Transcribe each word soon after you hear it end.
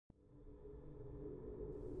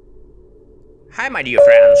Hi my dear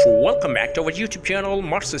friends, welcome back to our YouTube channel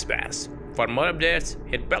Mars Perseverance. For more updates,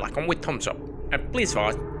 hit bell icon with thumbs up and please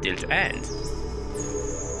watch till the end.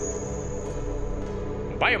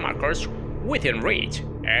 Biomarkers within reach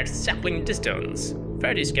at sampling distance.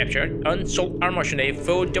 Photo is captured on Solar Motion Day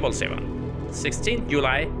 477, 16th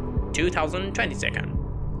July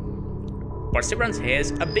 2022. Perseverance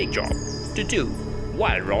has a big job to do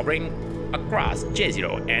while roving across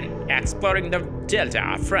J0 and exploring the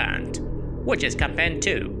Delta front, which is campaign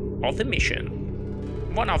 2 of the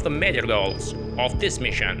mission. One of the major goals of this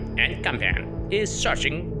mission and campaign is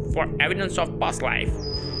searching for evidence of past life,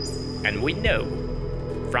 and we know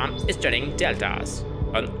from studying deltas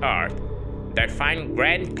on Earth that fine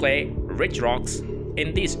grained clay rich rocks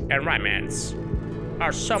in these environments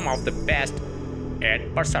are some of the best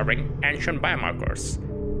at preserving ancient biomarkers.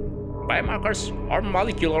 Biomarkers are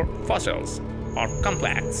molecular fossils or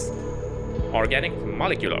complex organic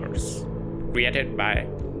molecules created by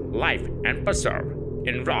life and preserved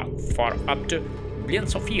in rock for up to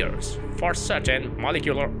billions of years for certain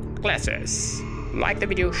molecular classes. Like the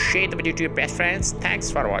video, share the video to your best friends.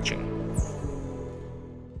 Thanks for watching.